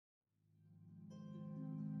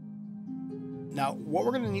Now, what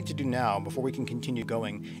we're going to need to do now, before we can continue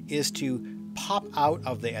going, is to pop out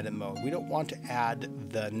of the edit mode. We don't want to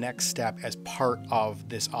add the next step as part of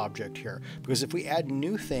this object here, because if we add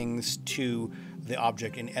new things to the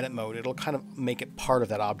object in edit mode, it'll kind of make it part of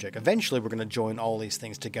that object. Eventually, we're going to join all these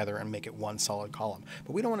things together and make it one solid column.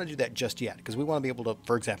 But we don't want to do that just yet, because we want to be able to,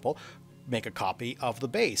 for example, make a copy of the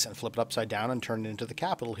base and flip it upside down and turn it into the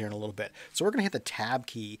capital here in a little bit. So we're going to hit the tab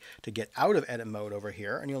key to get out of edit mode over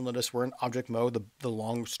here, and you'll notice we're in object mode. The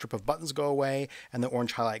long strip of buttons go away and the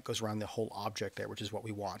orange highlight goes around the whole object there, which is what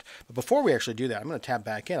we want. But before we actually do that, I'm going to tab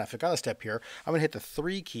back in. I forgot a step here. I'm going to hit the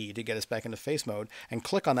 3 key to get us back into face mode and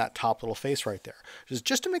click on that top little face right there.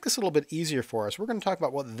 Just to make this a little bit easier for us, we're going to talk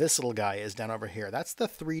about what this little guy is down over here. That's the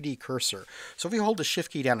 3D cursor. So if we hold the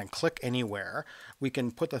shift key down and click anywhere, we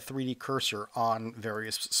can put the 3D cursor on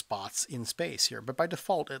various spots in space here, but by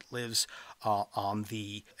default it lives on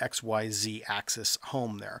the XYZ axis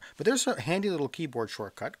home there. But there's a handy little keyboard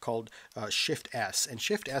shortcut called Shift S, and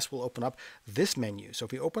Shift S will open up this menu. So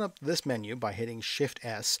if we open up this menu by hitting Shift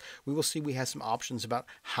S, we will see we have some options about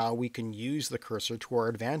how we can use the cursor to our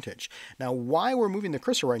advantage. Now, why we're moving the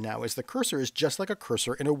cursor right now is the cursor is just like a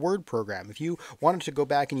cursor in a Word program. If you wanted to go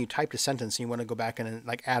back and you typed a sentence and you want to go back and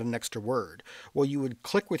like add an extra word, well, you would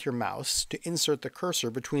click with your mouse to insert the cursor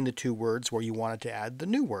between the two words where you wanted to add the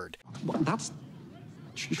new word. Well, that's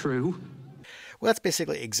true. Well, that's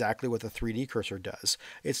basically exactly what the 3D cursor does.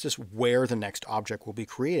 It's just where the next object will be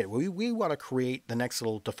created. We want to create the next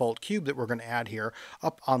little default cube that we're going to add here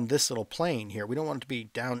up on this little plane here. We don't want it to be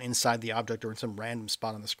down inside the object or in some random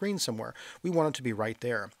spot on the screen somewhere. We want it to be right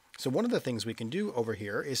there. So one of the things we can do over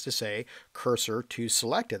here is to say cursor to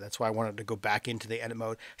selected. That's why I wanted to go back into the edit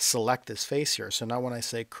mode, select this face here. So now when I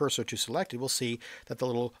say cursor to selected, we'll see that the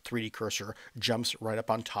little 3D cursor jumps right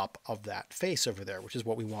up on top of that face over there, which is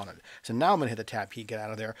what we wanted. So now I'm going to hit the tab key, get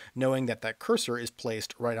out of there, knowing that that cursor is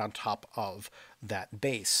placed right on top of that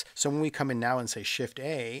base. So when we come in now and say Shift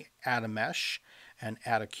A, add a mesh, and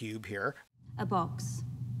add a cube here. A box.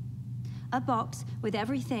 A box with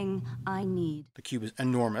everything I need. The cube is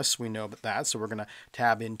enormous, we know about that, so we're going to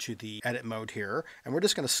tab into the edit mode here, and we're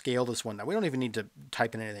just going to scale this one. Now, we don't even need to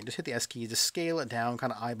type in anything. Just hit the S key, just scale it down,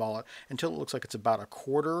 kind of eyeball it, until it looks like it's about a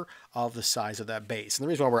quarter of the size of that base. And the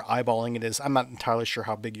reason why we're eyeballing it is I'm not entirely sure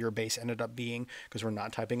how big your base ended up being, because we're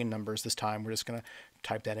not typing in numbers this time. We're just going to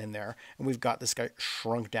type that in there, and we've got this guy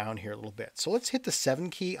shrunk down here a little bit. So let's hit the 7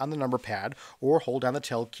 key on the number pad, or hold down the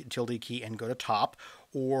tilde key and go to top,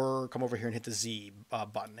 or come over here and hit the Z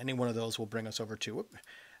button. Any one of those will bring us over to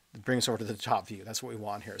the top view. That's what we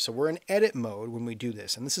want here. So we're in edit mode when we do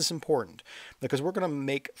this, and this is important because we're going to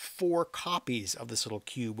make 4 copies of this little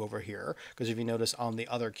cube over here, because if you notice on the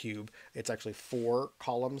other cube, it's actually 4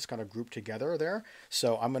 columns kind of grouped together there.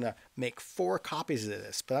 So I'm going to make 4 copies of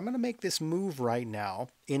this, but I'm going to make this move right now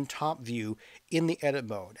in top view in the edit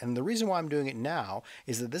mode. And the reason why I'm doing it now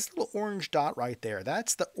is that this little orange dot right there,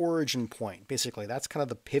 that's the origin point. Basically, that's kind of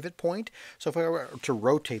the pivot point. So if I were to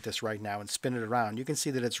rotate this right now and spin it around, you can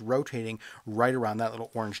see that it's rotating right around that little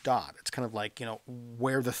orange dot. It's kind of like, you know,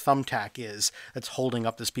 where the thumbtack is that's holding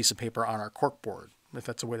up this piece of paper on our corkboard, if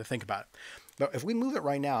that's a way to think about it. But if we move it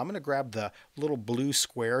right now, I'm going to grab the little blue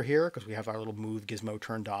square here because we have our little move gizmo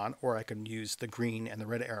turned on, or I can use the green and the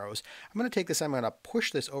red arrows. I'm going to take this, I'm going to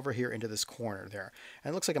push this over here into this corner there.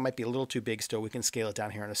 And it looks like it might be a little too big still. We can scale it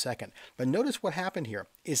down here in a second. But notice what happened here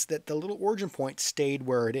is that the little origin point stayed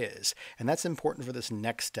where it is. And that's important for this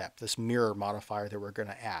next step, this mirror modifier that we're going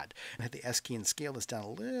to add. And hit the S key and scale this down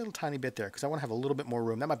a little tiny bit there because I want to have a little bit more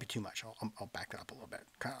room. That might be too much. I'll back that up a little bit.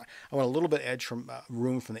 I want a little bit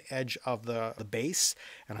room from the edge of the base,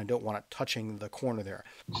 and I don't want it touching the corner there.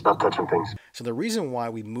 Stop touching things. So the reason why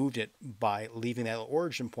we moved it by leaving that little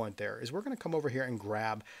origin point there is we're going to come over here and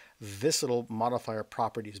grab this little modifier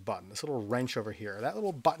properties button, this little wrench over here. That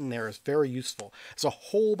little button there is very useful. There's a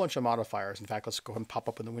whole bunch of modifiers. In fact, let's go ahead and pop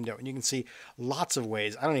up in the window, and you can see lots of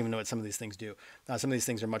ways. I don't even know what some of these things do. Some of these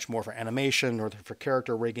things are much more for animation, or they're for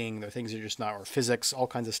character rigging. They're things that are just not, or physics, all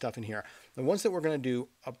kinds of stuff in here. The ones that we're going to do,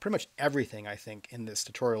 pretty much everything I think in this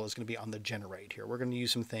tutorial is going to be on the generate here. We're going to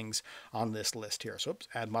use some things on this list here. So oops,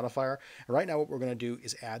 add modifier. And right now what we're going to do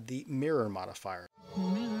is add the mirror modifier.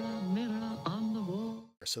 Mirror, mirror on the wall.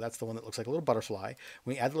 So that's the one that looks like a little butterfly.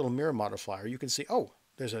 When we add the little mirror modifier, you can see, oh,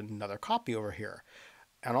 there's another copy over here.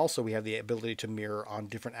 And also we have the ability to mirror on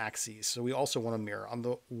different axes. So we also want to mirror on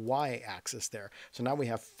the Y axis there. So now we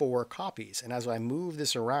have 4 copies. And as I move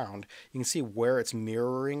this around, you can see where it's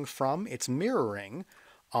mirroring from. It's mirroring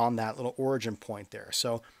on that little origin point there.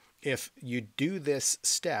 So if you do this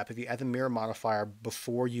step, if you add the mirror modifier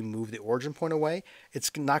before you move the origin point away,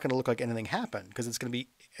 it's not going to look like anything happened because it's going to be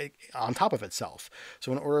on top of itself.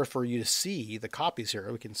 So in order for you to see the copies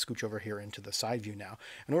here, we can scooch over here into the side view now.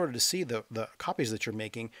 In order to see the copies that you're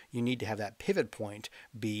making, you need to have that pivot point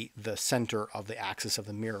be the center of the axis of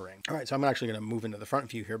the mirroring. All right, so I'm actually going to move into the front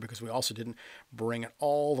view here because we also didn't bring it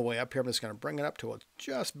all the way up here. I'm just going to bring it up to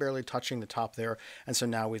just barely touching the top there. And so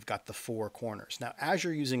now we've got the 4 corners. Now, as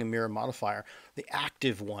you're using a mirror modifier, the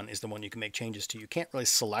active one is the one you can make changes to. You can't really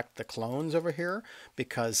select the clones over here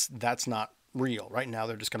because that's not real. Right now,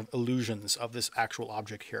 they're just kind of illusions of this actual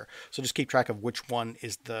object here. So just keep track of which one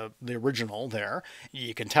is the original there.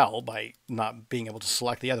 You can tell by not being able to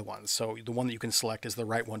select the other ones. So the one that you can select is the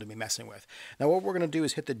right one to be messing with. Now what we're going to do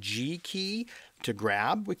is hit the G key to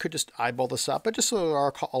grab. We could just eyeball this up, but just so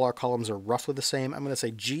all our columns are roughly the same, I'm going to say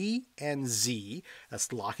G and Z.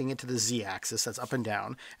 That's locking it to the Z axis. That's up and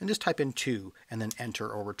down. And just type in 2 and then enter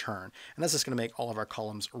or return. And that's just going to make all of our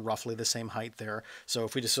columns roughly the same height there. So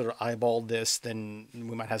if we just sort of eyeballed this, then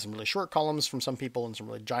we might have some really short columns from some people and some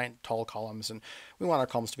really giant tall columns. And we want our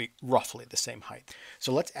columns to be roughly the same height.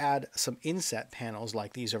 So let's add some inset panels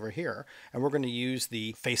like these over here. And we're going to use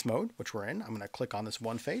the face mode, which we're in. I'm going to click on this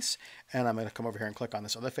one face and I'm going to come over here and click on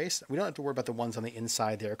this other face. We don't have to worry about the ones on the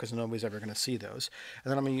inside there because nobody's ever going to see those. And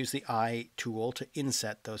then I'm going to use the eye tool to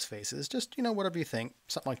inset those faces. Just, whatever you think,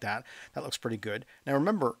 something like that. That looks pretty good. Now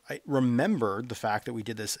remember, I remembered the fact that we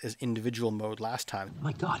did this as individual mode last time.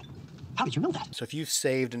 My God, how did you know that? So if you've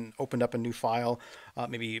saved and opened up a new file,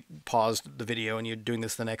 maybe paused the video and you're doing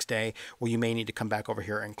this the next day, well, you may need to come back over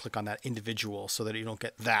here and click on that individual so that you don't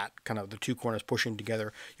get that kind of the 2 corners pushing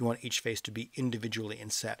together. You want each face to be individually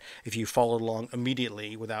inset. If you followed along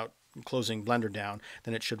immediately without closing Blender down,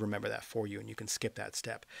 then it should remember that for you and you can skip that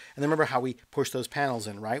step. And then remember how we push those panels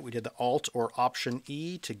in, right? We did the Alt or Option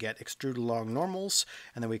E to get extruded along normals,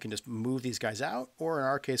 and then we can just move these guys out, or in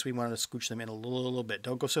our case, we wanted to scooch them in a little bit.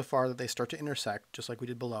 Don't go so far that they start to intersect, just like we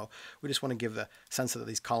did below. We just want to give the sense that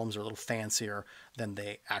these columns are a little fancier than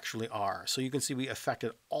they actually are. So you can see we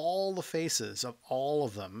affected all the faces of all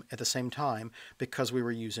of them at the same time because we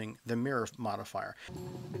were using the mirror modifier.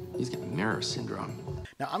 He's got mirror syndrome.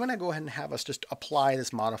 Now I'm going to go ahead and have us just apply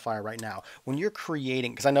this modifier right now. When you're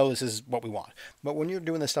creating, because I know this is what we want, but when you're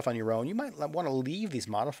doing this stuff on your own, you might want to leave these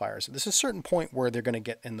modifiers. There's a certain point where they're going to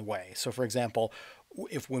get in the way. So for example,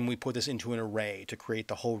 when we put this into an array to create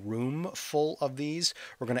the whole room full of these,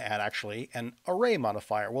 we're going to add actually an array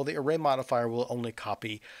modifier. Well, the array modifier will only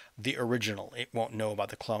copy the original. It won't know about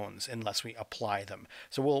the clones unless we apply them.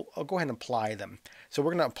 So I'll go ahead and apply them. So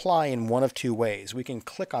we're going to apply in one of 2 ways. We can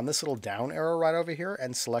click on this little down arrow right over here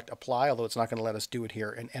and select apply, although it's not going to let us do it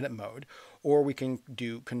here in edit mode, or we can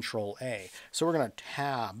do Control A. So we're going to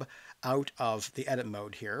tab out of the edit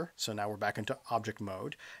mode here. So now we're back into object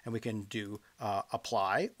mode and we can do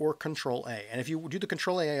apply or Control A. And if you do the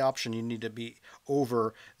Control A option, you need to be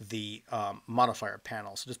over the modifier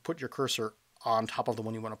panel. So just put your cursor on top of the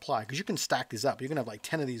one you want to apply, because you can stack these up. You can have like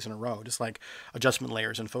 10 of these in a row, just like adjustment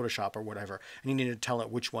layers in Photoshop or whatever. And you need to tell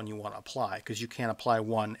it which one you want to apply, because you can't apply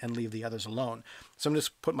one and leave the others alone. So I'm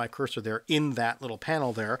just put my cursor there in that little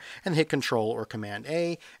panel there and hit Control or Command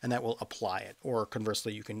A, and that will apply it. Or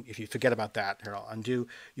conversely, you can, if you forget about that, here I'll undo,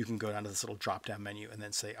 you can go down to this little drop down menu and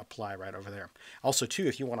then say apply right over there. Also too,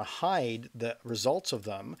 if you want to hide the results of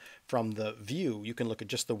them from the view, you can look at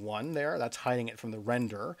just the one there. That's hiding it from the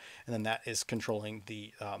render, and then that is controlling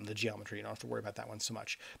the geometry. You don't have to worry about that one so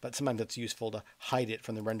much. But sometimes it's useful to hide it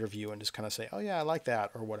from the render view and just kind of say, oh yeah, I like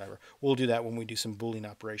that, or whatever. We'll do that when we do some Boolean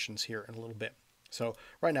operations here in a little bit. So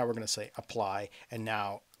right now we're going to say apply, and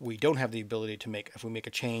now we don't have the ability to make, if we make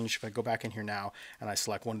a change, if I go back in here now and I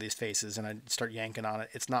select one of these faces and I start yanking on it,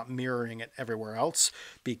 it's not mirroring it everywhere else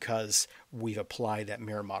because we've applied that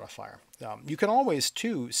mirror modifier. You can always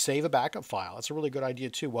too save a backup file. That's a really good idea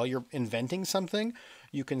too. While you're inventing something,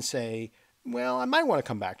 you can say, well, I might want to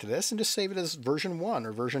come back to this, and just save it as version 1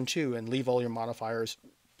 or version 2 and leave all your modifiers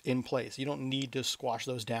in place. You don't need to squash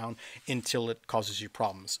those down until it causes you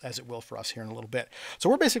problems, as it will for us here in a little bit. So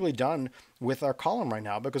we're basically done with our column right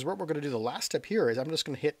now, because what we're going to do, the last step here is I'm just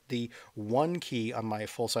going to hit the 1 key on my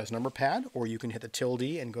full-size number pad, or you can hit the tilde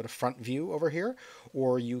and go to front view over here,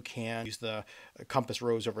 or you can use the compass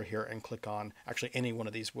rose over here and click on, actually any one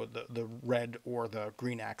of these would, the red or the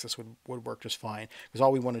green axis would work just fine, because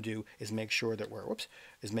all we want to do is make sure that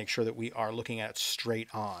make sure that we are looking at it straight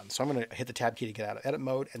on. So I'm going to hit the tab key to get out of edit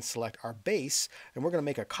mode and select our base, and we're going to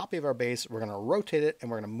make a copy of our base. We're going to rotate it and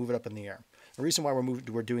we're going to move it up in the air. The reason why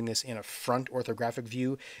we're doing this in a front orthographic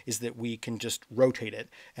view is that we can just rotate it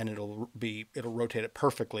and it'll rotate it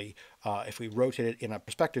perfectly. If we rotate it in a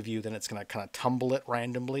perspective view, then it's going to kind of tumble it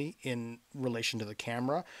randomly in relation to the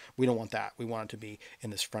camera. We don't want that. We want it to be in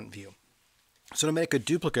this front view. So to make a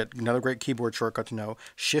duplicate, another great keyboard shortcut to know,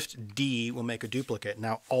 Shift D will make a duplicate.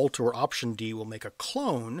 Now Alt or Option D will make a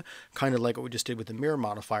clone, kind of like what we just did with the mirror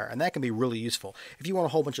modifier, and that can be really useful. If you want a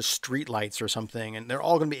whole bunch of street lights or something, and they're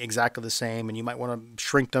all going to be exactly the same, and you might want to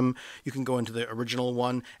shrink them, you can go into the original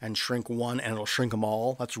one and shrink one, and it'll shrink them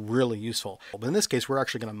all. That's really useful. But in this case, we're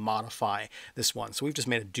actually going to modify this one, so we've just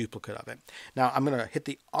made a duplicate of it. Now I'm going to hit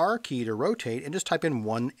the R key to rotate and just type in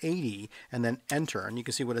 180 and then enter, and you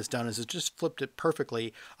can see what it's done is it just flipped it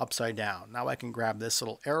perfectly upside down. Now I can grab this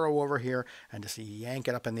little arrow over here and just yank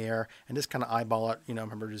it up in the air and just kind of eyeball it. You know,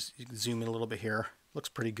 remember, just zoom in a little bit here. Looks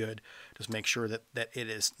pretty good. Just make sure that it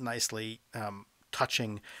is nicely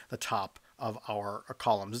touching the top of our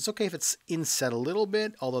columns. It's okay if it's inset a little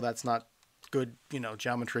bit, although that's not good, you know,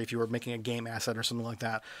 geometry if you were making a game asset or something like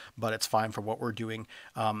that, but it's fine for what we're doing.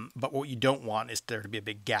 But what you don't want is there to be a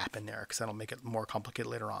big gap in there, because that'll make it more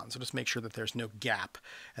complicated later on. So just make sure that there's no gap,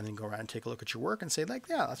 and then go around and take a look at your work and say, like,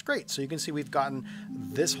 yeah, that's great. So you can see we've gotten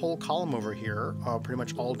this whole column over here pretty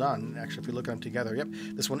much all done. Actually, if we look at them together, yep,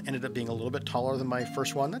 this one ended up being a little bit taller than my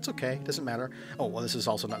first one. That's okay, doesn't matter. Oh, well, this is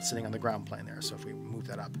also not sitting on the ground plane there, so if we move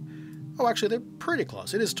that up, oh, actually, they're pretty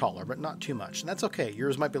close. It is taller, but not too much. And that's okay.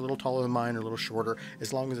 Yours might be a little taller than mine or a little shorter.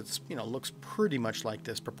 As long as it's, you know, looks pretty much like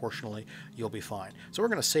this proportionally, you'll be fine. So we're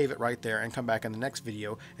going to save it right there and come back in the next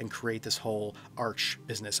video and create this whole arch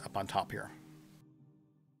business up on top here.